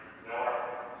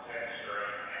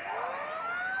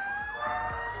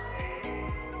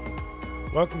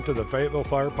Welcome to the Fayetteville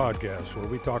Fire Podcast, where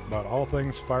we talk about all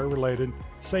things fire-related,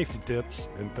 safety tips,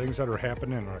 and things that are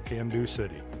happening in our can-do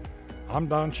city. I'm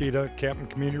Don Cheetah, Captain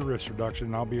Community Risk Reduction,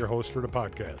 and I'll be your host for the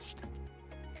podcast.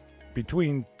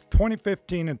 Between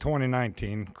 2015 and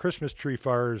 2019, Christmas tree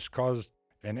fires caused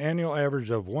an annual average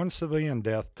of 1 civilian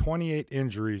death, 28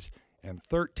 injuries, and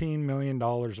 $13 million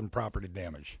in property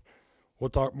damage. We'll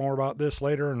talk more about this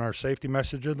later in our safety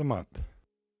message of the month.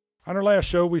 On our last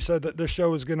show, we said that this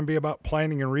show is going to be about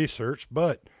planning and research,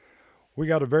 but we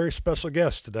got a very special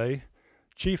guest today,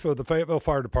 Chief of the Fayetteville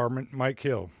Fire Department, Mike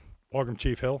Hill. Welcome,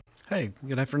 Chief Hill. Hey,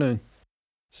 good afternoon.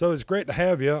 So it's great to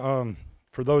have you.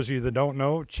 For those of you that don't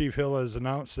know, Chief Hill has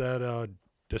announced that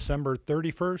December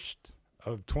 31st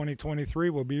of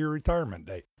 2023 will be your retirement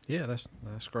date. Yeah,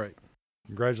 that's great.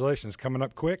 Congratulations. Coming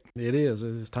up quick. It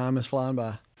is. Time is flying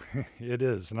by. It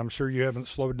is, and I'm sure you haven't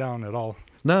slowed down at all.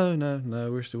 No.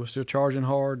 We're still charging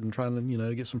hard and trying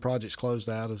to, get some projects closed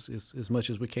out as much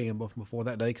as we can before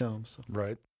that day comes.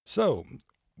 Right. So,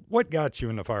 what got you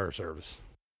in the fire service?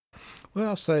 Well,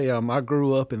 I'll say I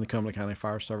grew up in the Cumberland County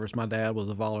Fire Service. My dad was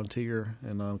a volunteer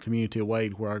in Community of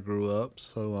Wade where I grew up.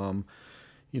 So,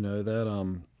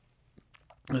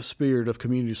 the spirit of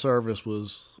community service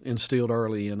was instilled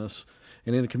early in us.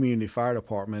 And in the community fire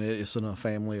department, it's a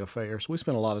family affair. So we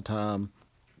spent a lot of time,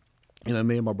 me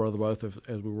and my brother both,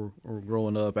 as we were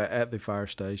growing up at the fire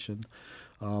station.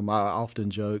 I often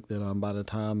joke that by the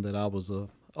time that I was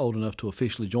old enough to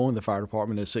officially join the fire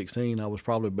department at 16, I was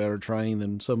probably better trained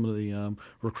than some of the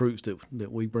recruits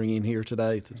that we bring in here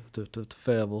today to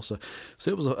Fayetteville. So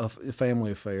it was a family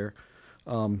affair.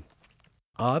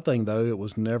 Odd thing, though, it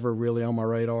was never really on my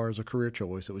radar as a career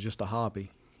choice. It was just a hobby,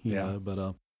 you know,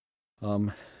 but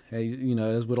hey,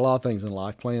 as with a lot of things in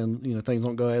life, things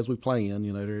don't go as we plan.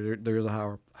 There is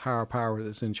a higher power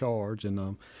that's in charge,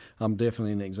 and I'm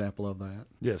definitely an example of that.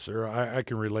 Yes, sir. I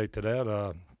can relate to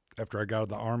that. After I got out of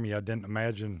the Army, I didn't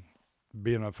imagine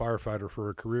being a firefighter for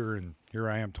a career, and here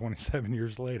I am 27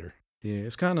 years later. Yeah,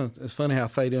 it's funny how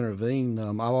fate intervened.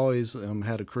 I've always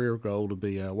had a career goal to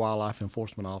be a wildlife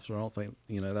enforcement officer. I don't think,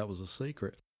 that was a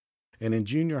secret. And in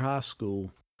junior high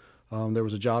school, there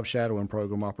was a job shadowing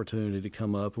program opportunity to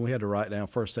come up, and we had to write down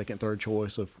first, second, third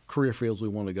choice of career fields we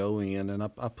wanted to go in. And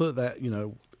I put that,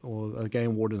 a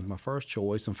game warden as my first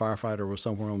choice, and firefighter was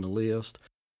somewhere on the list.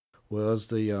 As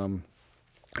the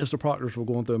proctors were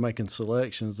going through and making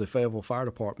selections, the Fayetteville Fire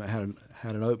Department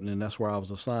had an opening. That's where I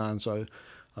was assigned. So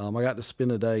I got to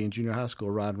spend a day in junior high school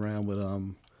riding around with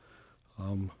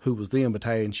who was then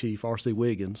Battalion Chief R.C.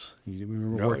 Wiggins. You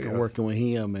remember working with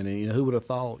him, and who would have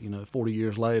thought, 40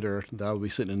 years later, that I would be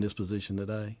sitting in this position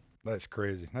today. That's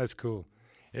crazy. That's cool.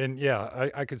 And yeah,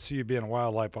 I could see you being a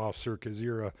wildlife officer because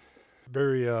you're a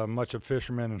very much a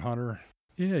fisherman and hunter.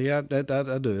 Yeah, I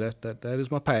do. That is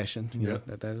my passion.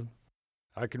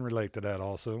 I can relate to that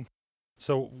also.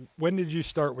 So when did you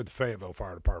start with the Fayetteville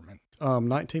Fire Department?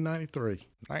 1993.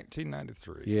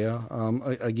 1993. Yeah.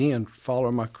 Again,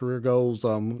 following my career goals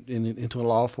into a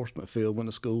law enforcement field, went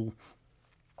to school,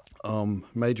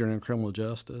 majoring in criminal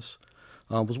justice.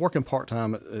 Was working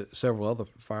part-time at several other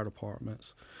fire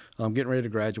departments. Getting ready to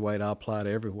graduate, I applied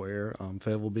everywhere,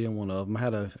 Fayetteville being one of them.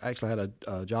 I actually had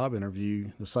a job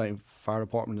interview, the same fire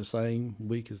department the same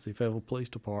week as the Fayetteville Police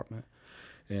Department.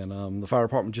 And the fire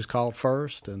department just called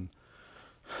first, and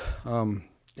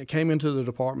it came into the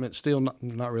department still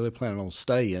not really planning on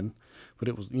staying, but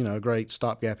it was, a great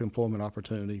stopgap employment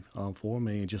opportunity for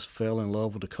me, and just fell in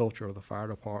love with the culture of the fire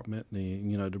department,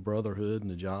 the brotherhood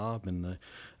and the job and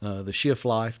the shift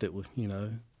life that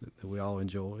we all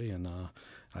enjoy. And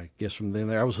I guess from then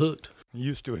there I was hooked.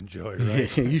 Used to enjoy,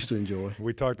 right? Yeah, used to enjoy.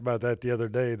 We talked about that the other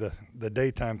day. The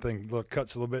daytime thing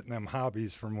cuts a little bit in them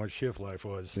hobbies from what shift life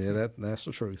was. Yeah, that's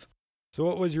the truth. So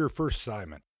what was your first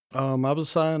assignment? I was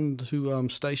assigned to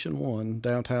Station 1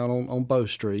 downtown on Bow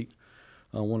Street.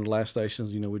 One of the last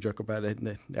stations, we joke about it.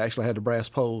 They actually had the brass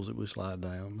poles that we slide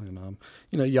down.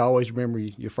 And, you always remember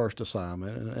your first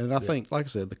assignment. And I think, like I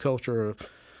said, the culture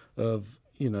of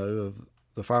the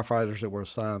firefighters that were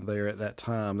assigned there at that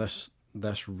time,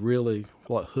 that's really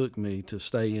what hooked me to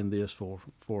stay in this for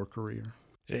a career.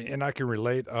 And I can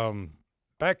relate.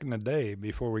 Back in the day,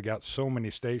 before we got so many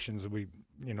stations, we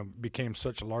became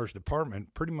such a large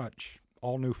department. Pretty much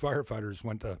all new firefighters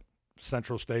went to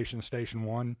Central Station, Station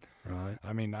 1. Right.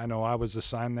 I mean, I know I was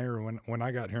assigned there when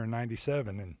I got here in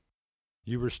 '97, and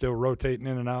you were still rotating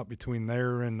in and out between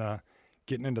there and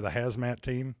getting into the hazmat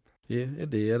team. Yeah, it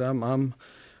did.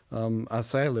 I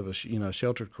say I lived a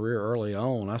sheltered career early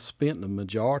on. I spent the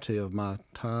majority of my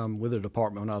time with the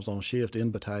department when I was on shift in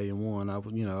Battalion 1. I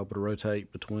would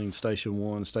rotate between Station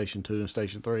 1, Station 2, and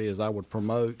Station 3 as I would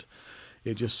promote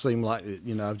it just seemed like,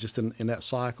 I was just in that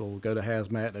cycle. Go to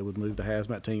hazmat, they would move the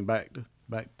hazmat team back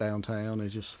downtown.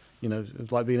 It's just, it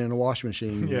was like being in a washing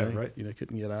machine. Right.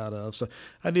 Couldn't get out of. So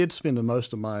I did spend the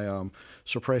most of my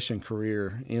suppression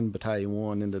career in Battalion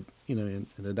 1 in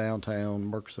the downtown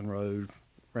Murchison Road,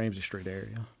 Ramsey Street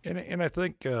area. And I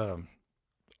think a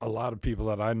lot of people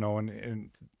that I know, and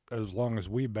as long as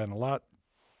we've been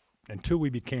until we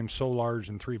became so large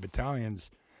in 3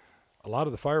 battalions, a lot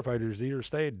of the firefighters either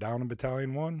stayed down in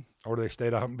Battalion 1 or they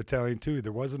stayed out in Battalion 2.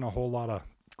 There wasn't a whole lot of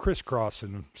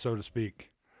crisscrossing, so to speak.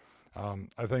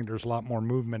 I think there's a lot more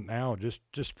movement now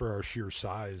just for our sheer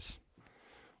size.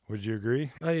 Would you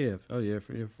agree? Oh yeah,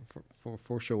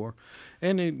 for sure.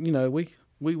 And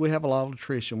we have a lot of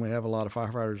attrition. We have a lot of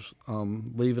firefighters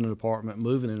leaving the department,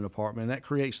 moving in the department, and that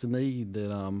creates the need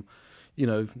that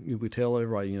we tell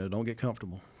everybody, don't get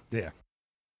comfortable. Yeah.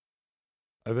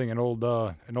 I think an old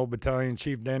battalion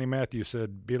chief, Danny Matthews,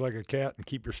 said, "Be like a cat and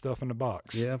keep your stuff in the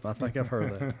box." Yeah, I think I've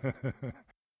heard that.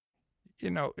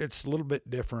 It's a little bit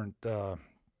different.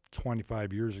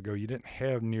 25 years ago, you didn't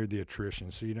have near the attrition,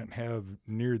 so you didn't have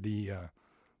near the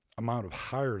amount of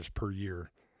hires per year.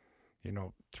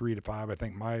 3 to 5. I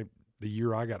think the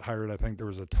year I got hired, I think there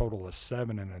was a total of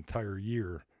 7 in an entire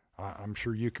year. I'm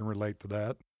sure you can relate to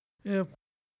that. Yeah.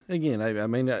 Again,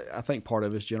 I think part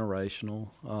of it's generational.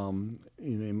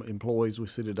 Employees we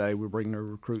see today, we're bringing our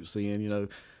recruits in.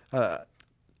 I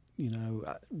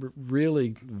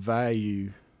really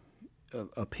value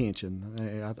a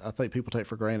pension. I think people take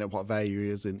for granted what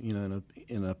value is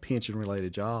in a pension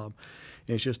related job.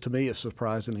 And it's just, to me, it's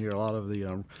surprising to hear a lot of the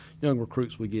young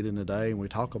recruits we get in today, and we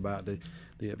talk about the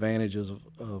advantages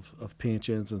of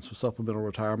pensions and some supplemental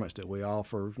retirements that we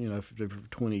offer, for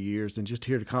 20 years, and just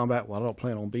here to combat, well, I don't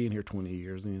plan on being here 20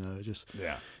 years,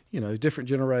 different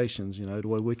generations, the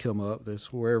way we come up,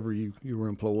 that's wherever you were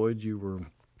employed, you were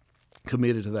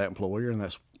committed to that employer, and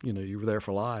that's, you were there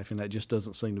for life, and that just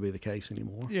doesn't seem to be the case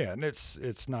anymore. Yeah, and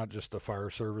it's not just the fire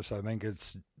service. I think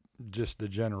it's just the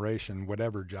generation,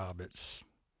 whatever job it's,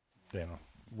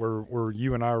 where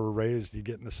you and I were raised, you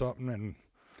get into something and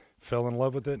fell in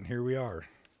love with it, and here we are.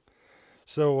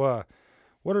 So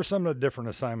what are some of the different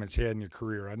assignments you had in your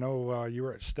career? I know you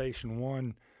were at Station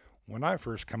 1 when I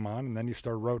first come on, and then you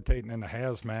started rotating into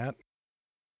hazmat.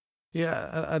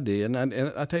 Yeah, I did. And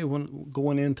I tell you, when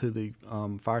going into the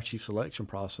fire chief selection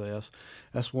process,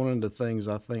 that's one of the things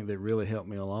I think that really helped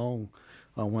me along.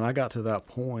 When I got to that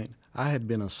point, I had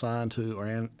been assigned to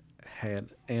or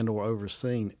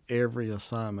overseen every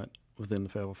assignment within the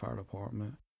Fayetteville Fire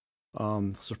Department.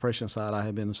 Suppression side, I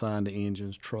had been assigned to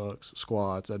engines, trucks,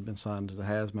 squads. I'd been assigned to the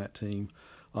hazmat team,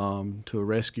 to a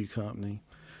rescue company.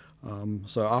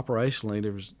 So operationally,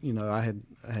 there was, I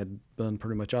had done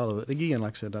pretty much all of it. Again,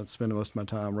 like I said, I'd spend most of my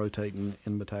time rotating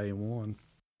in Battalion 1.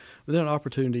 But then an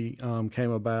opportunity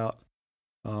came about.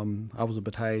 I was a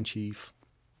battalion chief,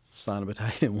 assigned to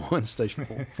Battalion 1,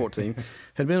 Station 14.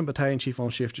 Had been a battalion chief on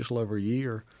shift just a little over a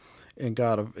year, and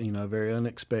got a very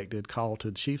unexpected call to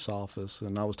the chief's office,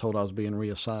 and I was told I was being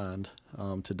reassigned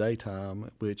to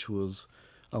daytime, which was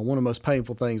one of the most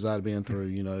painful things I'd been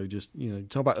through.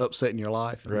 Talk about upsetting your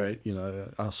life. Right.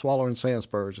 Swallowing sand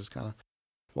spurs is kind of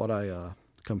what I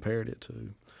compared it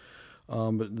to.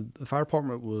 But the fire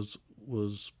department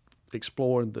was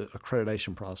exploring the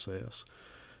accreditation process,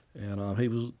 and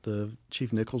the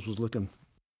Chief Nichols was looking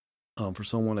for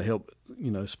someone to help,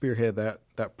 spearhead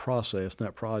that process,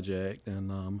 that project.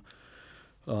 And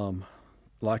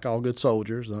like all good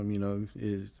soldiers,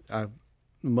 I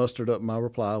mustered up my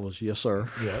reply was yes, sir.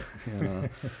 Yeah.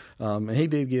 And he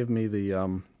did give me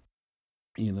the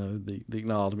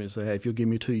acknowledgement and say, hey, if you'll give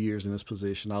me 2 years in this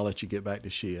position, I'll let you get back to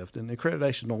shift. And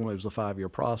accreditation normally was a 5-year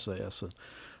process.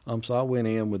 And so I went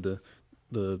in with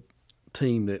the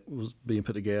team that was being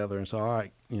put together and said, all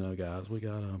right, guys, we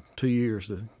got 2 years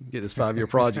to get this 5-year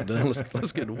project done.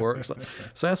 Let's get to work. So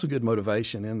that's a good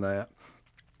motivation in that.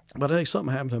 But I think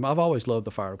something happened to him. I've always loved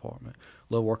the fire department,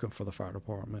 love working for the fire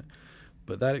department.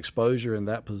 But that exposure in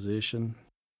that position,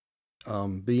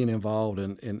 being involved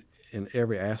in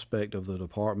every aspect of the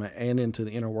department and into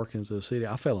the inner workings of the city,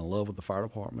 I fell in love with the fire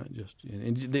department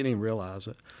and didn't even realize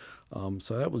it.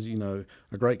 So that was,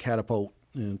 a great catapult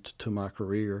to my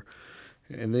career.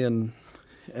 And then,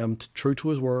 true to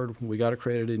his word, we got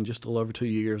accredited in just a little over 2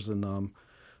 years, and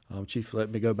Chief let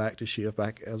me go back to shift,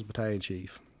 back as battalion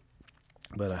chief.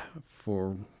 But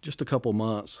for just a couple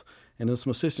months, and then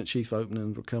some assistant chief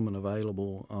openings were coming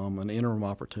available, an interim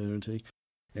opportunity.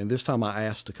 And this time I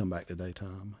asked to come back to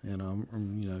daytime.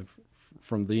 And,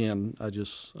 from then I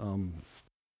just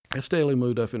I steadily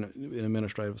moved up in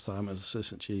administrative assignment as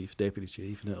assistant chief, deputy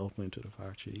chief, and then ultimately to the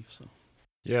fire chief. So.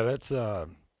 Yeah, that's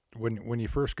when you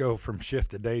first go from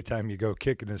shift to daytime, you go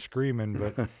kicking and screaming.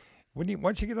 But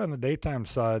once you get on the daytime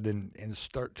side and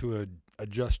start to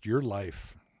adjust your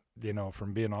life,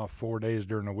 from being off 4 days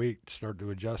during the week, start to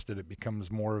adjust it, it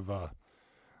becomes more of a.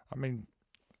 I mean,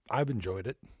 I've enjoyed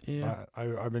it. Yeah.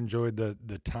 I've enjoyed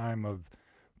the time of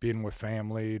being with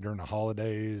family during the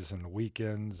holidays and the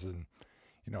weekends, and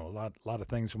a lot of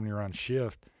things when you're on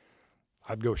shift.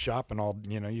 I'd go shopping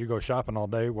you go shopping all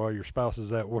day while your spouse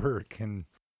is at work, and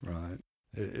Right.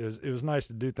 it was nice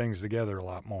to do things together a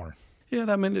lot more. Yeah,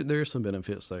 I mean, there's some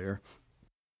benefits there.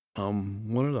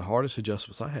 One of the hardest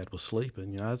adjustments I had was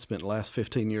sleeping. I'd spent the last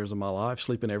 15 years of my life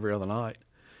sleeping every other night.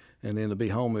 And then to be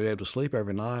home and be able to sleep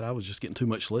every night, I was just getting too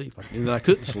much sleep. And I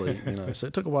couldn't sleep, So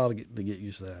it took a while to get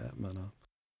used to that. But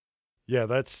Yeah,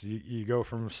 that's you go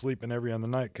from sleeping every other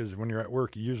night because when you're at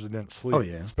work, you usually didn't sleep. Oh,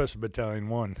 yeah. Especially Battalion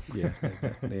 1. yeah,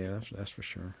 that's for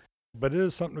sure. But it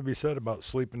is something to be said about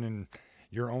sleeping in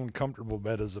your own comfortable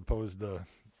bed as opposed to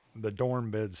the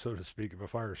dorm bed, so to speak, of a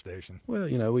fire station. Well,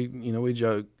 we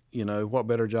joke, what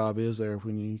better job is there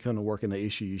when you come to work and they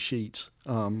issue you sheets?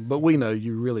 But we know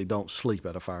you really don't sleep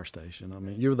at a fire station. I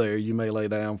mean, you're there, you may lay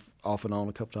down off and on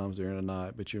a couple times during the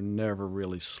night, but you're never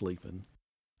really sleeping.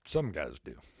 Some guys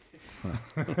do.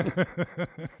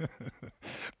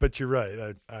 But you're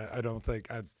right. I don't think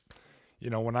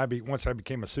once I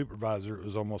became a supervisor, it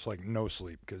was almost like no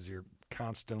sleep because you're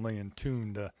constantly in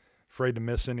tune to afraid to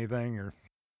miss anything.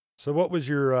 So what was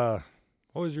your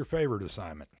favorite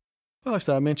assignment? Well, like I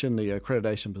said, I mentioned the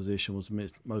accreditation position was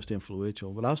most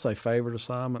influential, but I would say favorite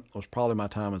assignment was probably my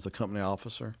time as a company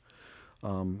officer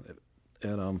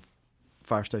at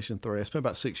Fire Station 3. I spent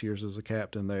about 6 years as a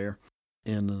captain there.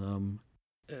 And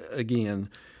again,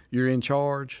 you're in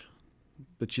charge,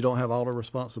 but you don't have all the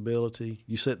responsibility.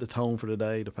 You set the tone for the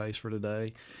day, the pace for the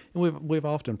day. And we've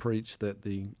often preached that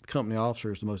the company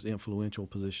officer is the most influential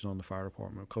position on the fire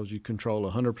department because you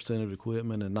control 100% of the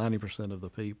equipment and 90% of the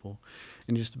people.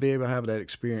 And just to be able to have that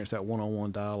experience, that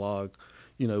one-on-one dialogue,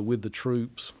 with the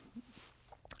troops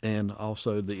and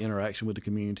also the interaction with the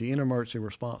community in emergency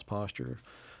response posture,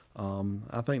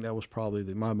 I think that was probably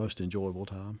my most enjoyable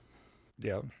time.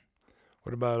 Yeah.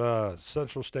 What about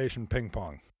Central Station ping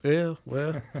pong? Yeah,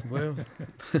 well,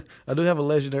 I do have a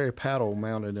legendary paddle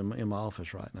mounted in my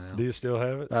office right now. Do you still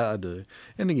have it? I do.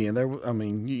 And again,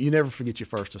 you never forget your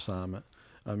first assignment.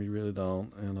 You really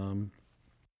don't.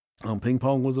 And ping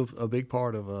pong was a big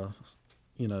part of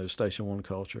Station 1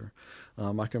 culture.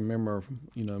 I can remember,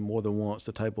 more than once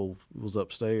the table was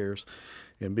upstairs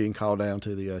and being called down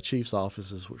to the chief's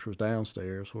offices, which was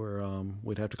downstairs, where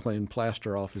we'd have to clean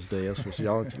plaster off his desk. So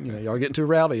y'all getting too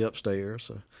rowdy upstairs.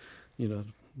 So,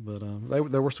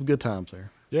 but there were some good times there.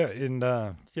 Yeah, and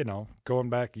going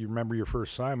back, you remember your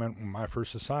first assignment. My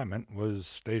first assignment was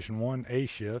Station 1 A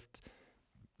shift.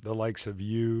 The likes of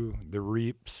you, the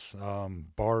Reaps,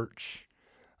 Barch,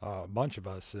 a bunch of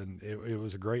us, and it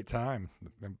was a great time.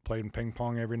 We played ping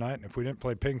pong every night, and if we didn't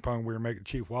play ping pong, we were making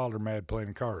Chief Wilder mad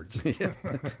playing cards.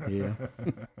 Yeah.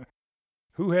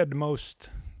 Who had the most?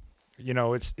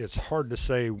 It's hard to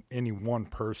say any one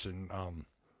person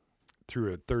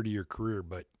through a 30-year career,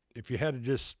 but if you had to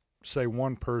just say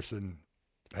one person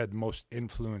had the most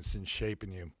influence in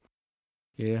shaping you.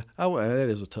 Yeah, that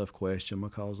is a tough question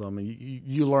because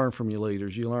you learn from your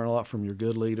leaders. You learn a lot from your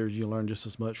good leaders. You learn just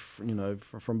as much,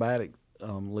 from bad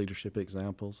leadership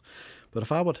examples. But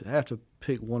if I would have to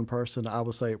pick one person, I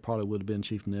would say it probably would have been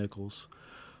Chief Nichols,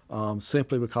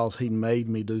 simply because he made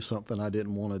me do something I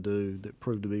didn't want to do that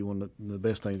proved to be one of the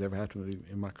best things that ever happened to me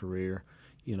in my career.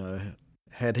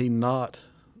 Had he not,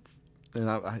 and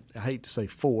I hate to say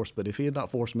forced, but if he had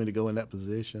not forced me to go in that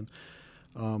position,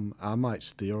 I might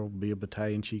still be a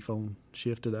battalion chief on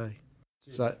shift today.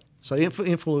 So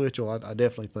influential. I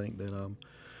definitely think that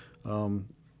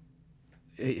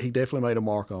he definitely made a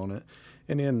mark on it.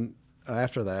 And then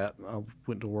after that, I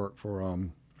went to work for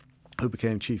who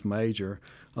became chief major,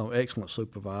 excellent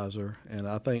supervisor. And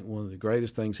I think one of the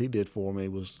greatest things he did for me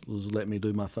was let me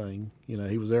do my thing.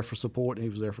 He was there for support and he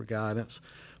was there for guidance,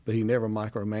 but he never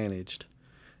micromanaged.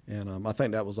 And I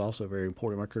think that was also very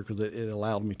important in my career because it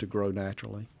allowed me to grow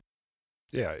naturally.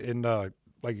 Yeah, and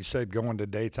like you said, going to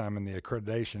daytime and the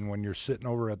accreditation, when you're sitting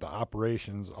over at the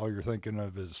operations, all you're thinking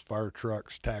of is fire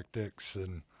trucks, tactics,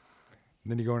 and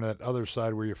then you go into that other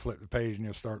side where you flip the page and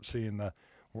you'll start seeing and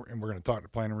we're going to talk to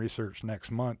planning research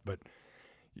next month, but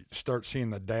you start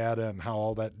seeing the data and how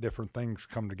all that different things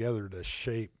come together to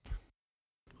shape.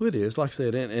 Well, it is, like I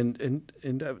said, and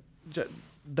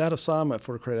that assignment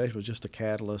for accreditation was just a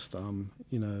catalyst.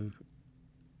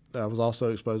 I was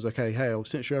also exposed, hey,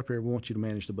 since you're up here, we want you to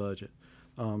manage the budget.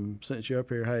 since you're up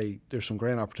here, hey, there's some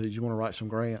grant opportunities. You want to write some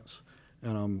grants?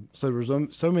 And so there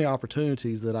was so many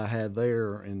opportunities that I had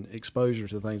there and exposure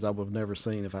to things I would have never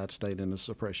seen if I'd stayed in the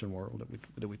suppression world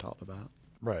that we talked about.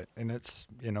 Right. And it's,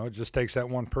 it just takes that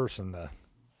one person to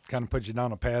kind of put you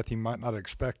down a path you might not have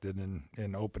expected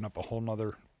and open up a whole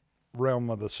nother realm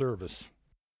of the service.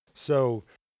 So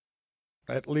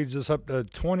that leads us up to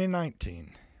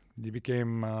 2019. You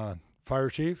became fire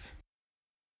chief?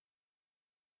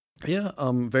 Yeah,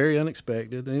 very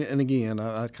unexpected. And again,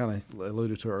 I kind of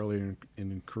alluded to earlier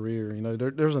in career,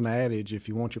 there's an adage, if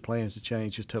you want your plans to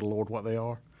change, just tell the Lord what they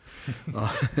are.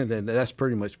 And that's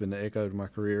pretty much been the echo to my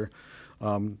career.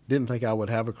 Didn't think I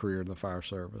would have a career in the fire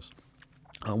service.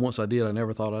 Once I did, I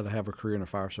never thought I'd have a career in the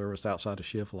fire service outside of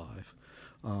shift life,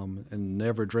 and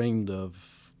never dreamed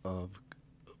of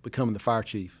becoming the fire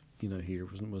chief, here.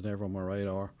 Was never on my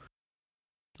radar.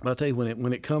 But I tell you,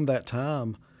 when it come that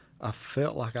time, I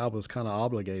felt like I was kind of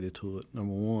obligated to it.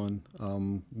 Number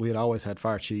one, we had always had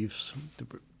fire chiefs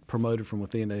promoted from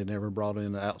within. They had never brought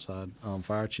in an outside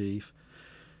fire chief,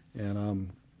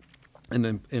 and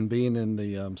then being in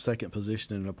the second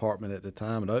position in the department at the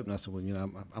time it opened, I said,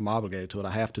 well, I'm obligated to it.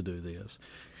 I have to do this.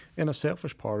 And a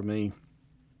selfish part of me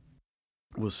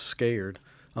was scared.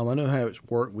 I knew how much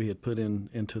work we had put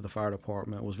into the fire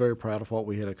department. I was very proud of what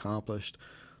we had accomplished.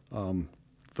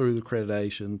 Through the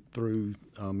accreditation, through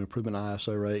improvement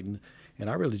ISO rating, and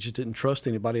I really just didn't trust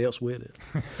anybody else with it.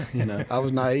 I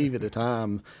was naive at the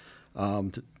time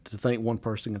to think one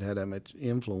person could have that much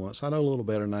influence. I know a little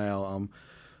better now.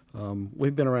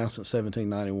 We've been around since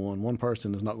 1791. One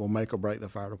person is not going to make or break the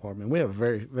fire department. We have a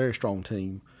very, very strong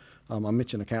team. I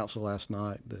mentioned to council last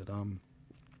night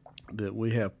that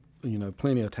we have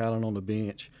plenty of talent on the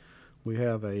bench. We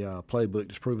have a playbook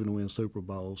that's proven to win Super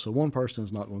Bowls. So one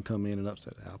person's not going to come in and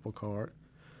upset the apple cart.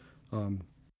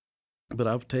 But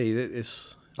I'll tell you,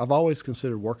 I've always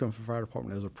considered working for the fire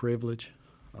department as a privilege.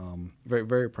 Very,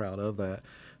 very proud of that.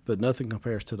 But nothing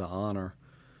compares to the honor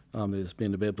that it's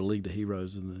been to be able to lead the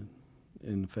heroes in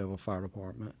the Fayetteville Fire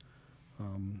Department.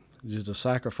 Just the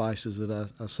sacrifices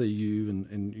that I see you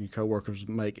and your coworkers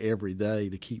make every day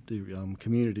to keep the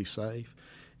community safe.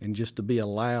 And just to be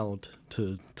allowed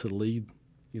to lead,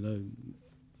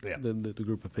 the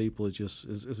group of people, it's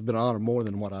been an honor more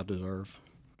than what I deserve.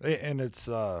 And it's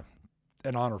an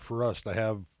honor for us to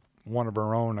have one of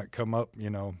our own that come up,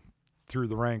 through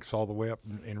the ranks all the way up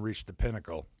and reach the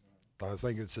pinnacle. I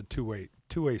think it's a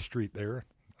two-way street there.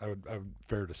 I would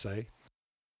fair to say.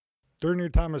 During your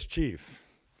time as chief,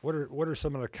 what are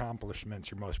some of the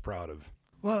accomplishments you're most proud of?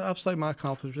 Well, I'll say my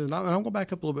accomplishments, and I'll go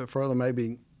back up a little bit further,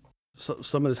 maybe. So,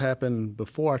 some of this happened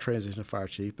before I transitioned to fire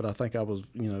chief, but I think I was,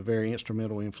 very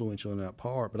instrumental, influential in that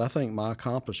part. But I think my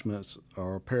accomplishments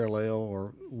are parallel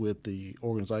or with the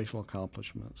organizational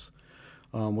accomplishments.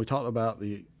 We talked about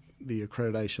the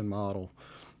accreditation model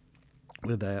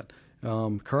with that.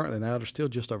 Currently now, there's still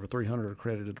just over 300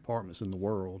 accredited departments in the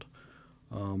world.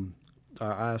 Our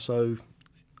ISO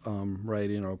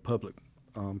rating, or public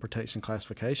protection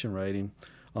classification rating,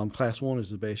 Class 1 is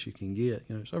the best you can get.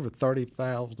 There's over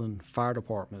 30,000 fire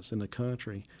departments in the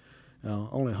country.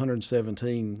 Only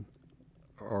 117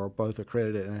 are both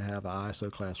accredited and have an ISO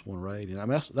Class 1 rating. I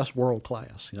mean, that's world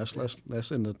class.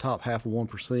 That's in the top half of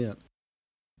 1%.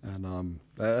 And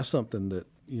that's something that,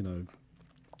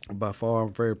 by far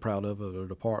I'm very proud of the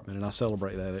department, and I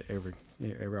celebrate that at every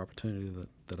opportunity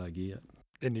that I get.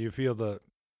 And do you feel that,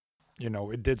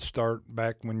 it did start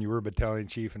back when you were battalion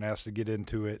chief and asked to get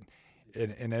into it,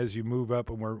 and as you move up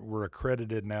and we're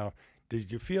accredited now,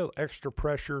 did you feel extra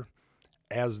pressure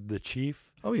as the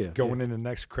chief? Oh, yeah. Going into the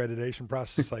next accreditation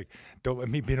process, like, don't let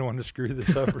me be the one to screw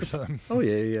this up or something? Oh,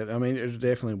 yeah. I mean, it's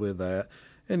definitely with that.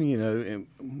 And,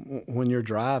 when you're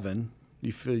driving,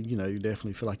 you feel, you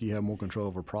definitely feel like you have more control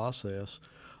over the process.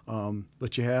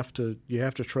 But you have to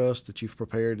trust that you've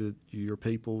prepared your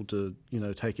people to,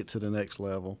 take it to the next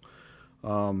level,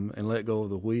 and let go of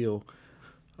the wheel.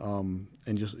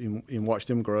 And just watch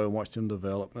them grow and watch them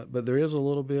develop. But there is a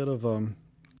little bit of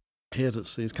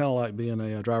hesitancy. It's kind of like being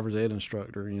a driver's ed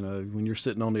instructor. When you're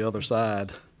sitting on the other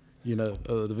side, of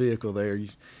the vehicle there, you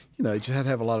just have to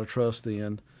have a lot of trust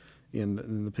in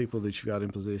the people that you've got in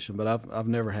position. But I've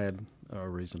never had a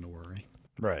reason to worry.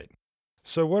 Right.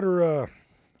 So what are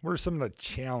some of the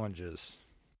challenges?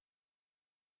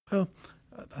 Well,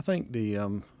 I think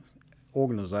the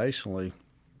organizationally.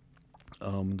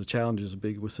 The challenges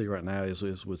big we see right now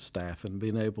is with staff and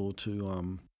being able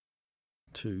to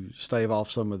stave off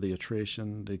some of the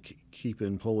attrition, to keep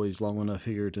employees long enough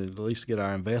here to at least get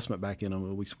our investment back in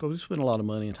them. We spend a lot of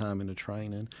money and time into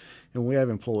training, and we have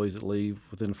employees that leave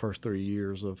within the first 3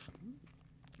 years of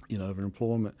of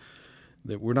employment,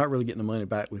 that we're not really getting the money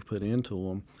back we've put into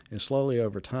them. And slowly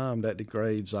over time, that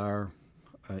degrades our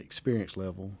experience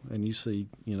level. And you see,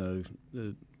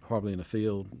 probably in the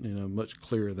field, much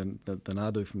clearer than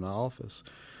I do from the office,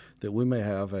 that we may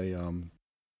have a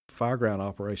fireground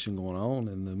operation going on,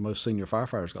 and the most senior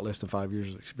firefighters got less than 5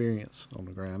 years of experience on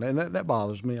the ground. And that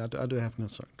bothers me. I do have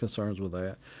concerns with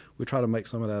that. We try to make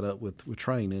some of that up with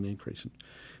training, increase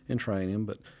in training,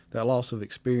 but that loss of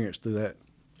experience through that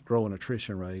growing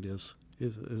attrition rate is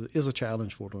a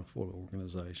challenge for the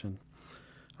organization.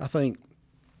 I think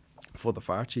for the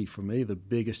fire chief, for me, the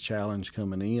biggest challenge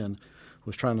coming in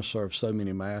was trying to serve so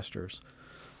many masters.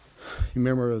 You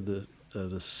remember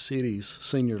the city's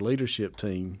senior leadership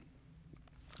team,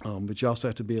 but you also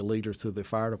have to be a leader through the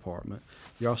fire department.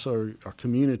 You also are a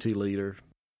community leader,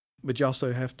 but you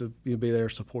also have to be there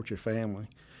to support your family.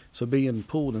 So being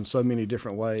pulled in so many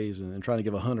different ways and trying to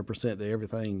give 100% to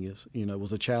everything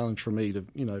was a challenge for me to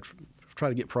try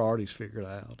to get priorities figured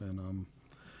out and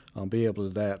be able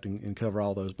to adapt and cover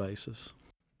all those bases.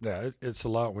 Yeah, it's a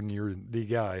lot when you're the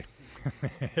guy.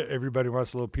 Everybody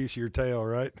wants a little piece of your tail,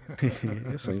 right?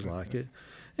 It seems like it.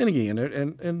 And again,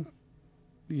 and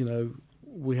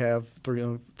we have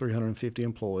 350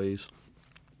 employees,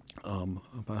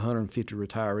 150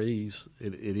 retirees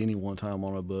at any one time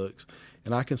on our books.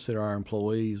 And I consider our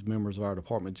employees members of our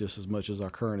department just as much as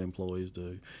our current employees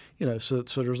do. So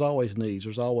there's always needs.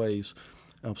 There's always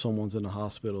someone's in the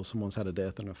hospital, someone's had a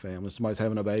death in their family, somebody's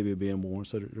having a baby being born.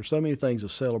 So there's so many things to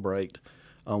celebrate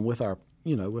with our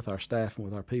staff and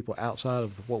with our people outside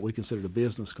of what we consider the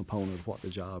business component of what the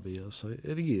job is. So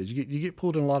it is. You get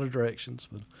pulled in a lot of directions.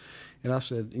 And I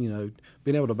said,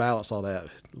 being able to balance all that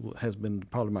has been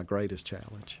probably my greatest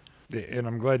challenge. Yeah, and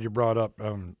I'm glad you brought up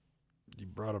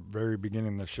very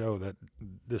beginning of the show that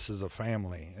this is a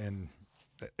family. And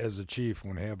as a chief,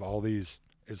 when you have all these,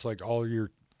 it's like all your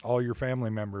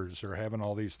family members are having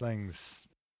all these things.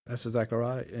 That's exactly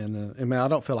right. And I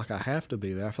don't feel like I have to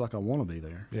be there. I feel like I want to be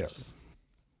there. Yes,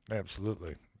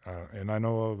 absolutely. And I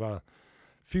know of a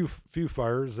few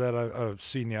fires that I've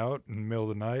seen you out in the middle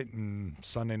of the night and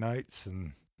Sunday nights.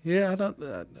 And yeah, I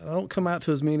don't come out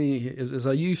to as many as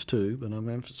I used to, but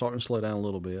I'm starting to slow down a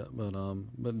little bit.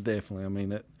 But definitely,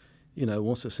 that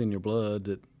once it's in your blood,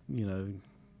 that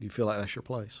you feel like that's your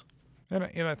place. And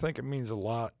I think it means a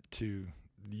lot to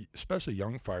especially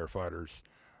young firefighters,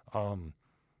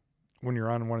 when you're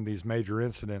on one of these major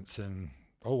incidents and,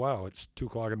 oh, wow, it's 2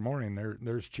 o'clock in the morning,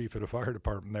 there's chief of the fire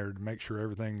department there to make sure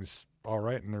everything's all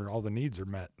right and all the needs are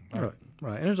met. Right.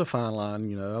 And there's a fine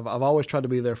line. I've always tried to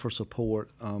be there for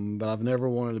support, but I've never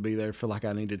wanted to be there to feel like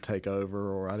I needed to take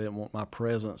over, or I didn't want my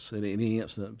presence in any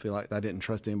incident feel like I didn't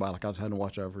trust anybody, like I was having to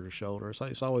watch over their shoulder. So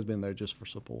it's always been there just for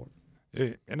support.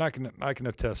 And I can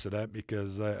attest to that,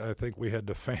 because I think we had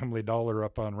the Family Dollar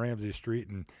up on Ramsey Street,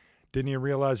 and didn't even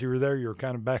realize you were there. You were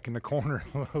kind of back in the corner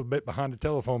a little bit behind the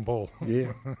telephone pole.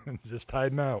 Yeah. Just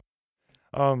hiding out.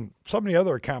 Some of the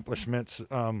other accomplishments,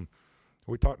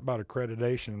 we talked about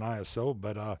accreditation and ISO,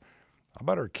 but how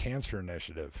about our cancer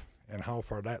initiative and how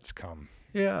far that's come?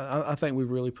 Yeah, I think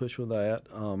we've really pushed with that.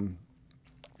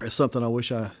 It's something I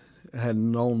wish I had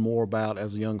known more about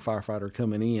as a young firefighter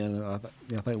coming in. I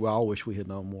think we all wish we had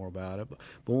known more about it. But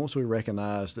once we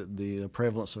recognized that the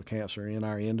prevalence of cancer in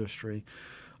our industry,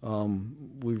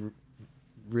 we've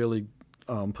really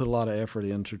put a lot of effort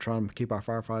into trying to keep our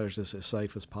firefighters as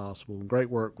safe as possible. Great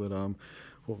work with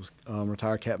what was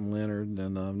retired Captain Leonard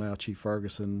and now Chief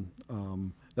Ferguson.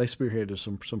 They spearheaded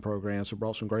some programs that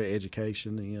brought some great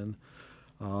education in.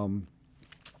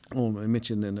 I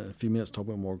mentioned in a few minutes,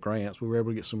 talking about more grants. We were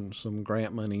able to get some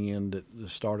grant money in that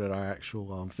started our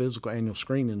actual physical annual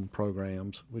screening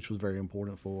programs, which was very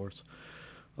important for us.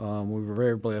 We were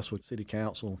very blessed with City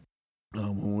Council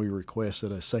when we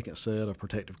requested a second set of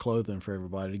protective clothing for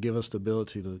everybody to give us the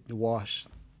ability to wash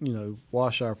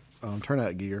our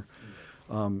turnout gear,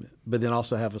 but then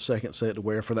also have a second set to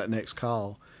wear for that next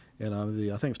call. And I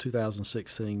think it was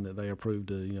 2016 that they approved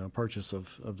the purchase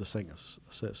of the second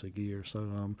sets of gear.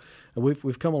 So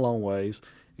we've come a long ways,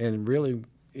 and really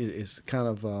it's kind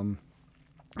of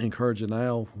encouraging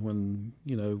now when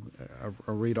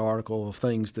I read an article of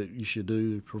things that you should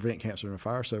do to prevent cancer in the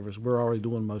fire service. We're already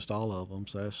doing most all of them.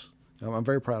 So I'm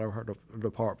very proud of our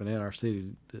department and our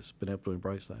city that's been able to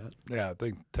embrace that. Yeah, I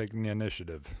think taking the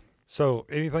initiative. So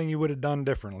anything you would have done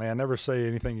differently? I never say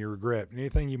anything you regret.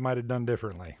 Anything you might have done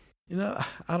differently?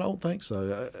 I don't think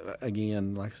so.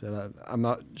 Again, like I said, I'm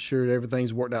not sure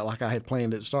everything's worked out like I had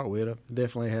planned it to start with. I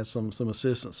definitely had some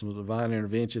assistance, some divine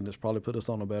intervention that's probably put us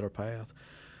on a better path.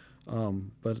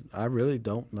 But I really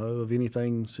don't know of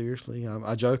anything seriously.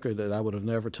 I joke that I would have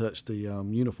never touched the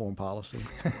uniform policy.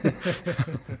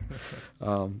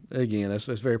 Again, it's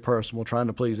very personal, trying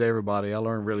to please everybody. I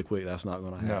learned really quick that's not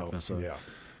going to happen. No, So, yeah.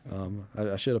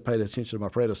 I should have paid attention to my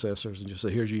predecessors and just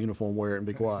said, "Here's your uniform, wear it and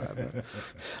be quiet."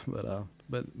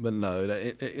 But no,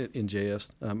 in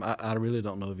jest, I really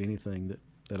don't know of anything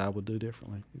that I would do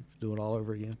differently. Do it all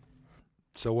over again.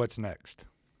 So what's next?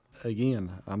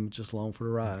 Again, I'm just along for the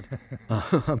ride.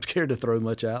 I'm scared to throw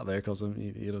much out there because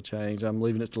it'll change. I'm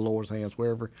leaving it to the Lord's hands.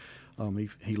 Wherever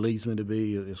he leads me to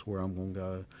be is where I'm going to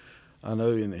go. I know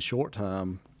in a short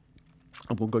time,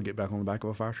 I'm going to go get back on the back of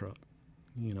a fire truck.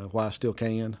 While I still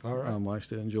can. All right. While I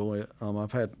still enjoy it.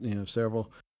 I've had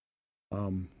several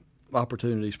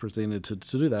opportunities presented to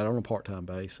do that on a part-time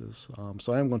basis.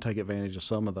 So I am going to take advantage of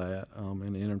some of that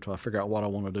in the interim until I figure out what I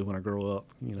want to do when I grow up,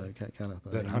 kind of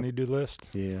thing. That honey-do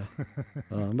list? Yeah.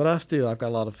 But I've got a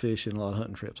lot of fishing, a lot of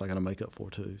hunting trips I got to make up for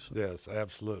too. So. Yes,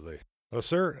 absolutely. Well,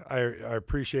 sir, I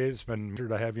appreciate it. It's been an honor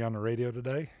to have you on the radio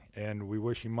today, and we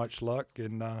wish you much luck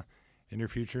in your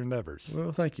future endeavors.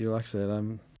 Well, thank you. Like I said,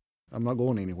 I'm not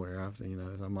going anywhere.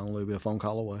 I'm only be a phone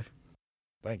call away.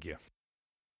 Thank you.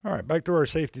 All right, back to our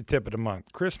safety tip of the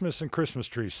month, Christmas and Christmas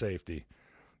tree safety.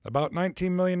 About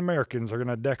 19 million Americans are going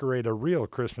to decorate a real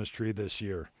Christmas tree this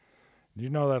year. Do you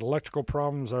know that electrical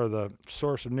problems are the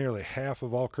source of nearly half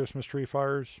of all Christmas tree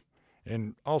fires?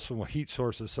 And also heat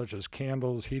sources such as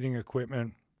candles, heating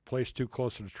equipment placed too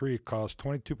close to the tree cause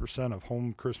 22% of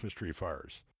home Christmas tree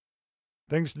fires.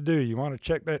 Things to do, you want to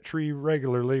check that tree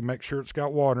regularly, make sure it's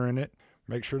got water in it.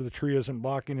 Make sure the tree isn't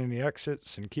blocking any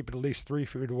exits and keep it at least 3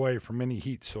 feet away from any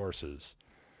heat sources.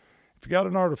 If you got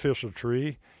an artificial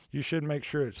tree, you should make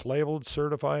sure it's labeled,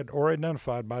 certified, or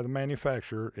identified by the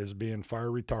manufacturer as being fire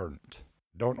retardant.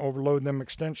 Don't overload them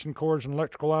extension cords and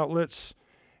electrical outlets,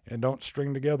 and don't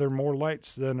string together more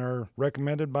lights than are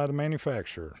recommended by the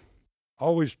manufacturer.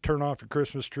 Always turn off your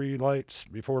Christmas tree lights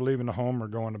before leaving the home or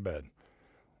going to bed.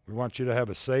 We want you to have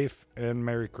a safe and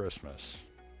Merry Christmas.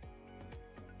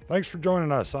 Thanks for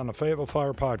joining us on the Fayetteville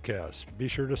Fire Podcast. Be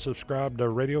sure to subscribe to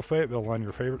Radio Fayetteville on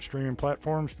your favorite streaming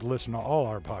platforms to listen to all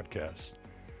our podcasts.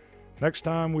 Next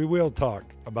time, we will talk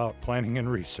about planning and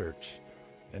research.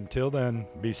 Until then,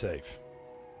 be safe.